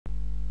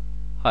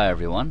Hi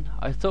everyone,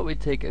 I thought we'd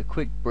take a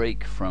quick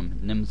break from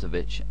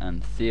Nimzovich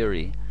and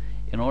theory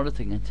in order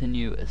to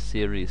continue a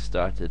series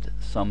started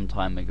some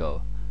time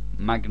ago,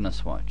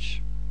 Magnus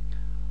Watch.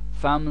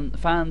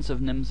 Fans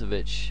of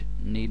Nimzovich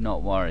need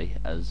not worry,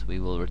 as we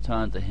will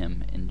return to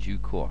him in due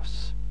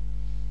course.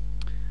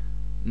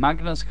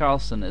 Magnus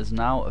Carlsen is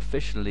now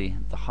officially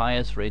the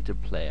highest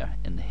rated player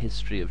in the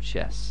history of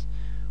chess,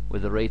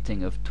 with a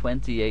rating of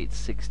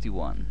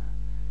 2861,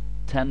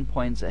 10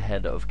 points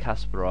ahead of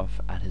Kasparov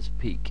at his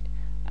peak,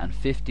 and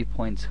 50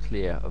 points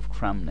clear of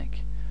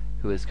Kramnik,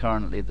 who is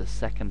currently the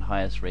second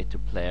highest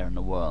rated player in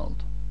the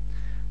world.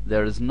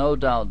 There is no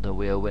doubt that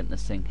we are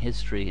witnessing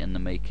history in the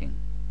making.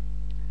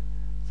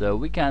 The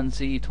Weekend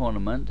Z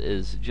tournament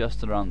is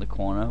just around the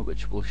corner,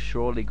 which will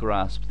surely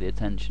grasp the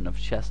attention of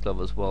chess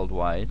lovers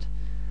worldwide,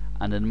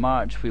 and in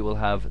March we will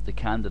have the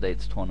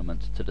Candidates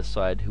tournament to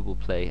decide who will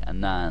play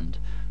Anand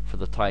for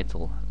the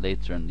title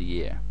later in the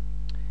year.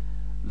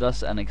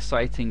 Thus an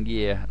exciting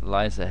year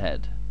lies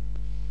ahead.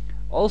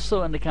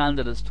 Also in the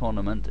Candidates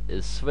tournament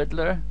is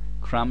Svidler,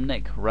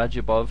 Kramnik,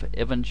 Radjabov,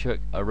 Ivanchuk,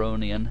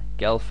 Aronian,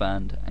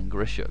 Gelfand and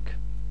Grishuk.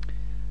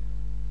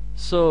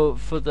 So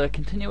for the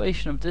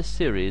continuation of this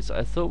series,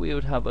 I thought we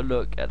would have a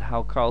look at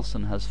how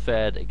Carlsen has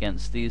fared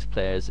against these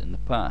players in the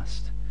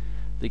past.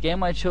 The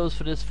game I chose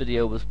for this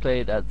video was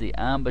played at the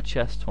Amber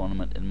Chess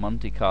Tournament in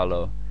Monte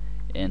Carlo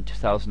in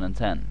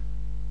 2010.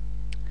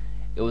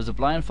 It was a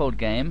blindfold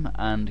game,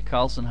 and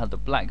Carlsen had the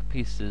black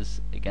pieces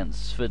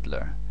against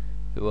Svidler,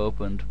 who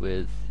opened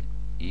with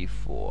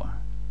e4.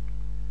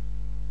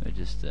 We'll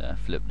just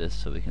flip this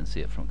so we can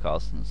see it from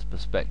Carlsen's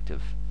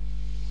perspective.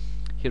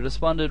 He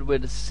responded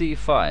with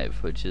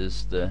c5, which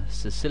is the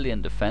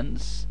Sicilian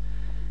defense,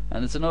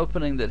 and it's an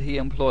opening that he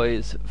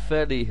employs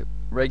fairly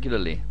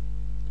regularly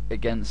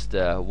against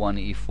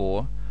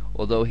 1e4,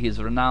 although he is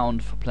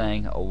renowned for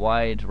playing a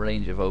wide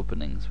range of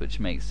openings, which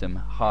makes him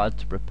hard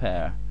to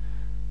prepare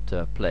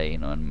to play,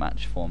 in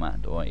match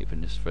format or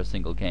even just for a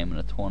single game in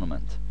a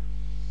tournament.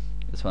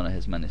 It's one of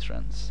his many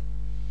strengths.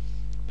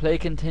 Play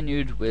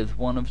continued with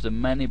one of the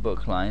many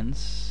book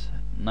lines,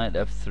 knight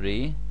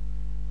f3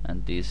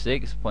 and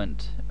d6.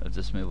 Point of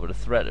this move, or the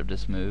threat of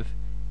this move,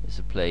 is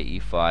to play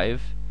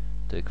e5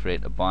 to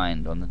create a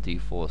bind on the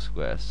d4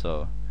 square.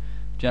 So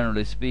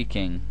generally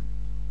speaking,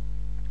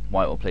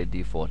 white will play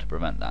d4 to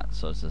prevent that.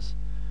 So this is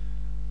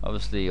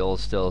obviously all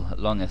still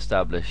long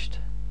established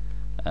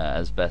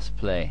as best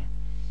play.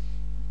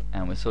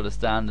 And we saw the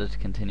standard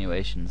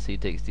continuation, c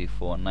takes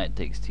d4, knight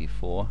takes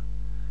t4.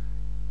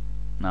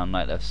 Now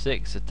knight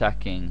f6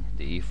 attacking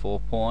the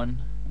e4 pawn,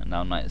 and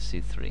now knight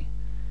c3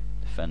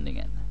 defending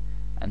it.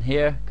 And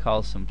here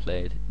Carlsen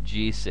played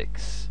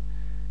g6,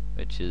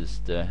 which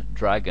is the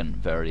dragon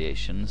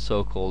variation,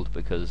 so called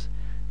because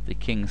the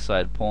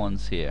kingside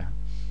pawns here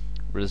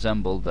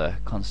resemble the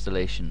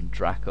constellation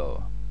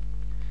Draco,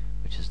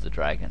 which is the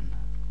dragon.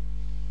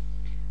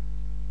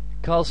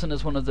 Carlsen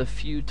is one of the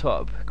few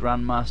top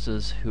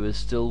grandmasters who is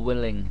still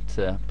willing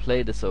to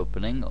play this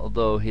opening,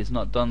 although he's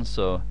not done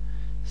so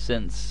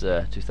since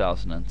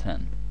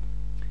 2010.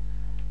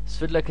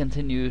 Svidler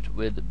continued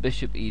with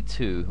bishop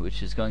e2,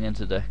 which is going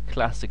into the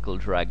classical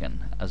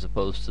dragon, as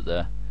opposed to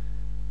the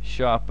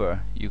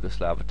sharper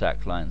Yugoslav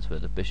attack lines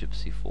with the bishop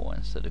c4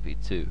 instead of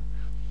e2.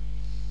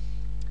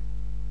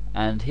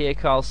 And here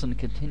Carlsen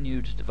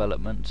continued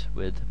development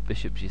with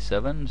bishop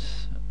g7.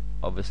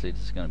 Obviously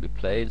this is going to be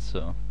played,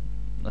 so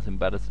nothing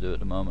better to do at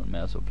the moment,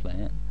 may as well play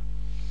it.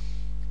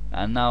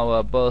 And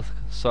now both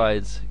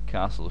sides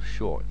castle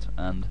short,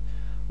 and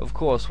of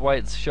course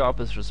white's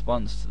sharpest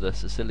response to the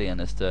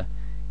Sicilian is to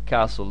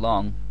castle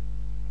long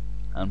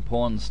and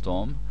pawn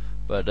storm,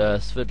 but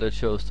Svidler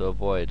chose to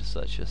avoid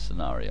such a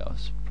scenario.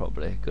 It's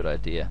probably a good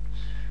idea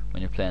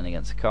when you're playing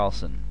against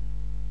Carlsen.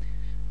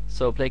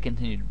 So play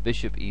continued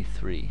bishop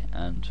e3,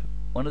 and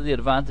one of the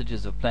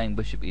advantages of playing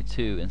bishop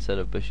e2 instead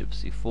of bishop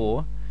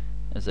c4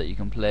 is that you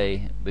can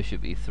play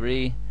bishop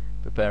e3,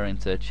 preparing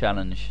to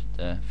challenge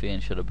the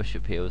Fianchetto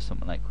bishop here with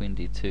something like queen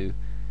d2.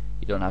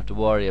 You don't have to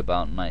worry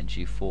about knight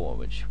g4,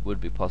 which would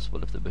be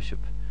possible if the bishop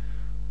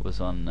was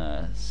on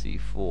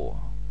c4.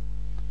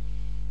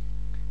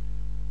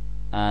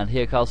 And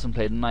here Carlsen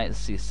played knight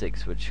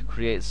c6, which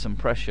creates some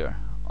pressure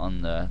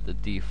on the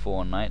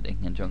d4 knight in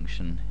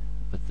conjunction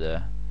with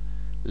the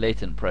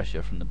latent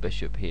pressure from the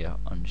bishop here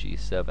on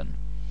g7.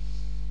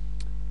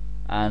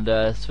 And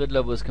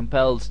Svidler was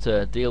compelled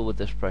to deal with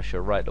this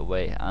pressure right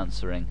away,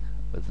 answering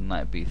with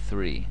knight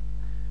b3.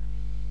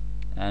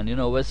 And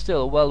we're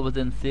still well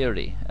within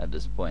theory at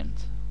this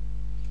point.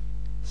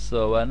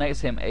 So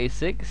next game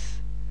a6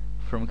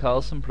 from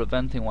Carlsen,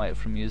 preventing white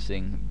from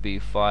using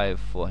b5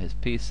 for his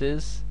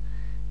pieces,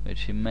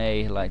 which he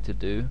may like to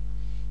do,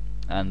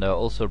 and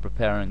also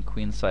preparing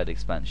queenside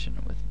expansion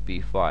with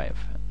b5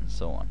 and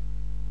so on.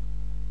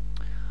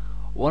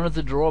 One of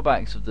the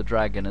drawbacks of the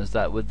dragon is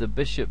that with the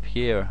bishop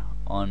here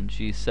on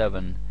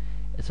g7,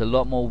 it's a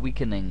lot more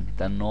weakening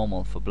than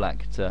normal for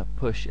black to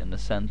push in the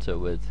center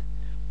with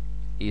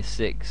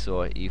e6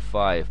 or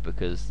e5,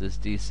 because this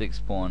d6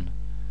 pawn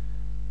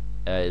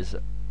is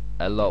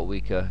a lot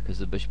weaker because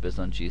the bishop is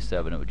on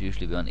g7. It would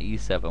usually be on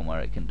e7 where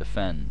it can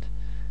defend.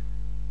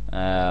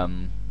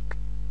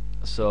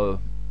 So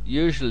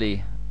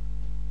usually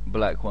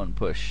black won't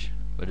push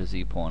with his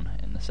e-pawn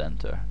in the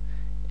center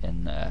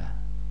in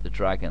the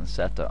dragon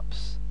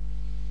setups.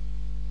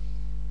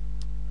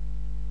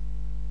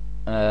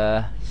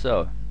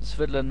 So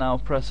Svidler now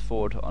press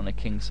forward on the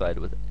king side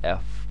with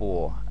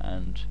f4,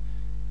 and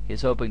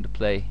he's hoping to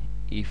play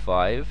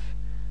e5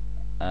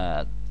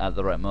 at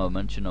the right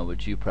moment, you know, with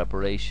due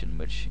preparation,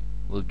 which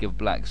will give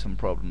black some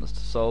problems to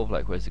solve,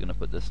 like where's he going to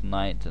put this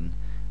knight and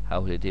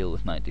how will he deal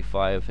with knight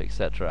d5,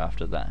 etc.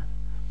 after that.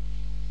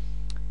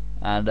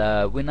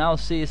 And we now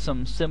see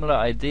some similar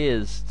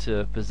ideas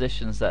to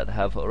positions that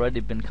have already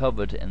been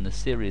covered in the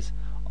series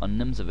on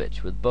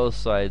Nimzowitsch, with both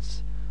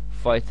sides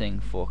fighting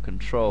for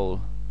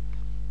control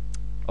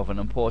of an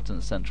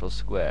important central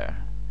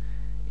square,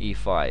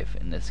 e5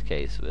 in this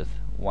case, with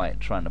white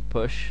trying to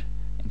push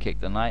and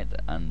kick the knight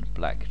and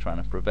black trying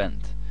to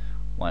prevent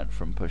white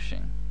from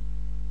pushing.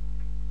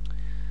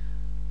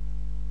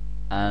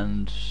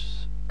 And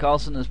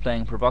Carlsen is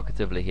playing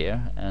provocatively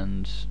here,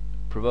 and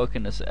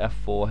provoking this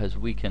f4 has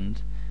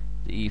weakened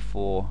the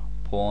e4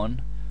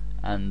 pawn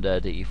and the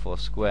e4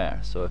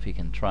 square, so if he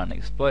can try and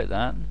exploit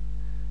that,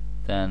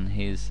 then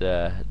he's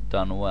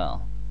done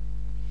well.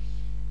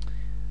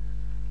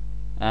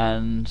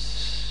 And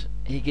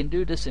he can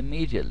do this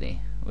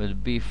immediately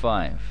with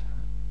b5,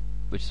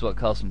 which is what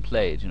Carlsen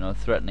played, you know,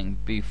 threatening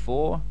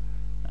b4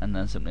 and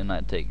then simply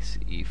knight takes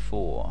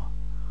e4.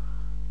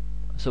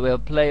 So we'll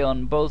play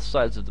on both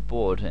sides of the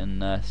board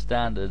in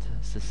standard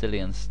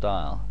Sicilian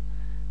style.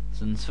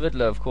 So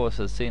Svidler, of course,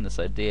 has seen this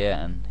idea,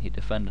 and he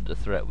defended the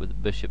threat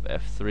with bishop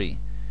f3,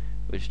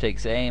 which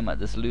takes aim at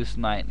this loose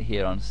knight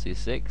here on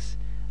c6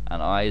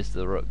 and eyes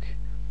the rook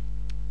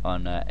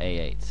on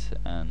a8,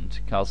 and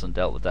Carlsen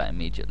dealt with that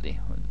immediately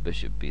with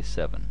bishop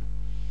b7.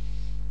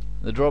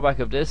 The drawback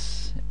of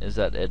this is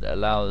that it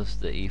allows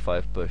the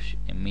e5 push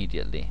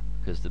immediately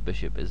because the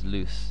bishop is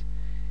loose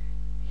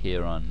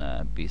here on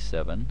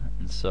b7,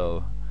 and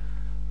so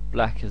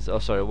white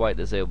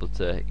is able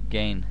to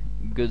gain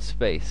good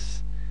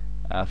space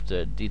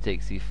after d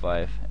takes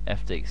e5,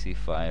 f takes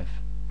e5,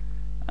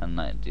 and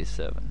knight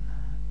d7,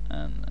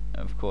 and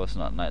of course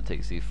not knight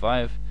takes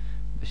e5,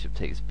 bishop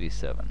takes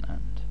b7.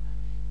 And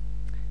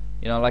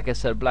you know, like I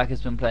said, black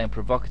has been playing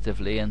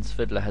provocatively, and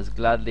Svidler has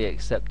gladly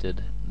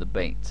accepted the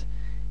bait.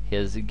 He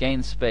has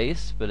gained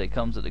space, but it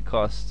comes at the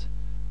cost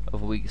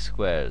of weak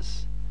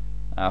squares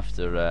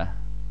after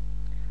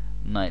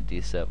knight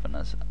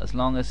d7. As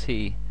long as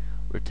he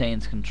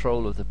retains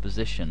control of the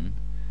position,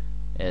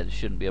 it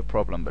shouldn't be a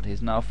problem, but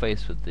he's now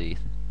faced with the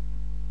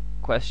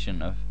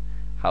question of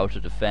how to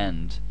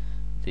defend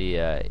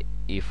the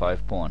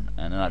e5 pawn,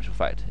 and in actual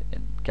fact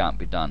it can't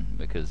be done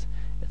because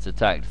it's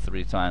attacked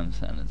 3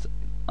 times and it's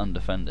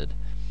undefended,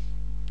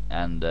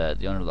 and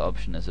the only other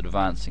option is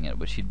advancing it,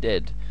 which he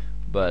did.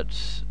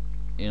 But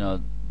you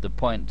know, the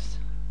point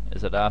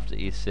is that after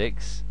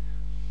e6,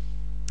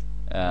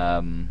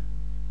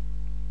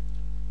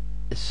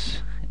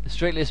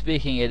 strictly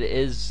speaking, it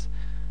is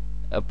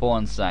a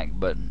pawn sack,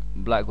 but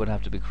black would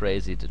have to be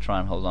crazy to try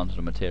and hold on to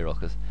the material,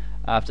 because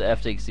after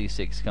f takes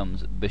e6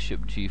 comes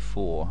bishop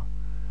g4.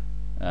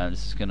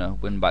 This is going to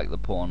win back the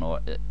pawn,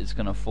 or it's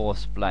going to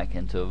force black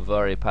into a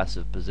very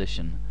passive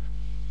position.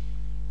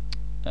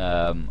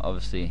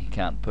 Obviously he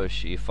can't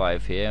push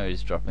e5 here,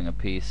 he's dropping a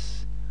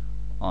piece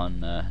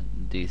on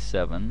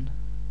d7,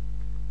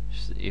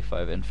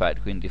 e5. In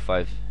fact, queen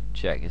d5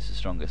 check is the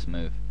strongest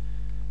move,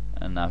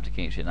 and now after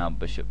king h8, now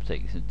bishop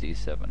takes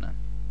d7, and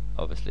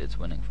obviously it's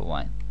winning for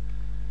white.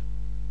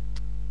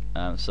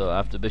 So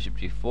after bishop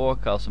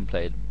g4, Carlsen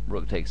played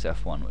rook takes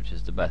f1, which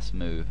is the best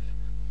move,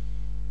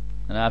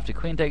 and after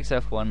queen takes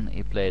f1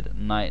 he played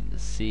knight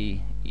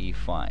c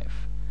e5,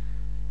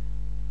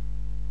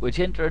 which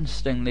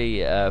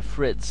interestingly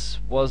Fritz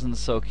wasn't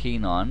so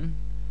keen on,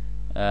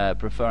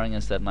 preferring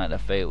instead knight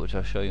f8, which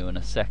I'll show you in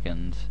a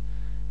second.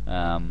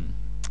 And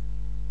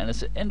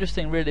it's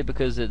interesting really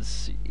because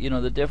it's, you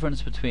know, the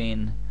difference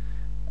between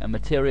a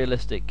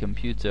materialistic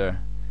computer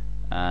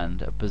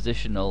and a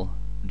positional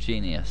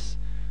genius,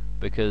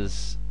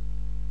 because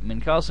I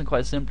mean, Carlsen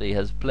quite simply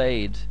has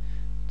played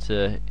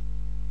to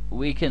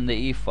weaken the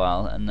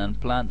e-file and then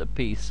plant a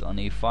piece on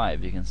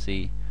e5. You can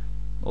see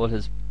all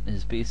his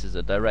pieces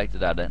are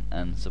directed at it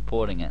and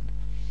supporting it.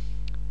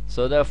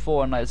 So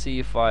therefore knight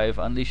c5,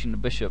 unleashing the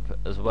bishop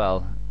as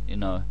well, you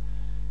know,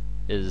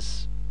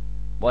 is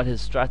what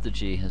his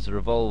strategy has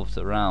revolved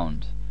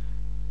around.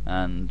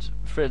 And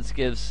Fritz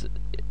gives,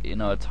 you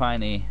know, a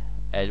tiny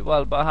edge,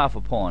 well, about half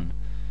a pawn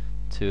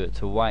to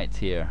white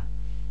here,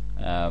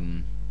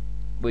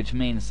 which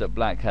means that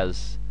black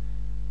has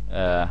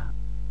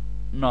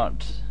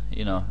not,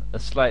 you know, a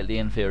slightly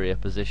inferior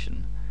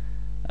position,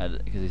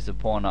 because he's a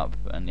pawn up,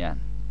 and yeah,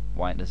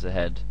 white is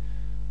ahead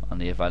on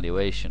the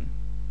evaluation.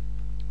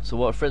 So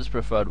what Fritz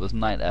preferred was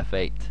knight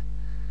f8,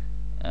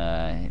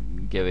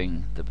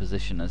 giving the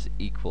position as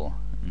equal,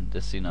 and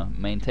this, you know,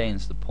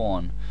 maintains the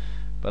pawn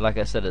But like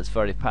I said, it's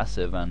very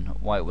passive, and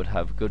white would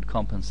have good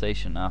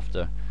compensation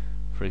after,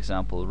 for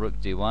example,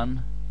 rook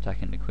d1,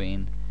 attacking the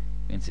queen,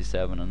 queen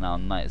c7, and now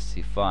knight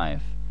c5.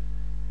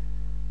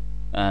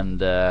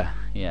 And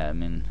yeah, I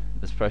mean,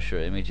 there's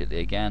pressure immediately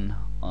again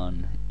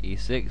on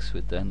e6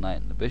 with the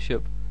knight and the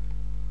bishop.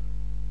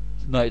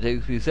 Knight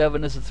takes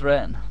b7 is a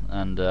threat,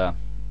 and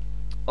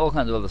all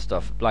kinds of other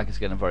stuff. Black is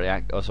getting very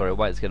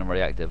white is getting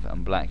very active,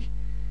 and black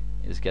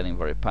is getting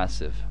very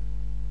passive.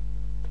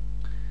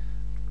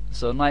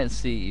 So knight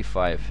c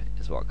e5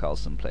 is what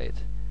Carlsen played.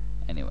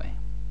 Anyway,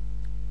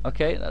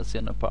 okay, that's the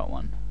end of part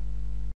 1.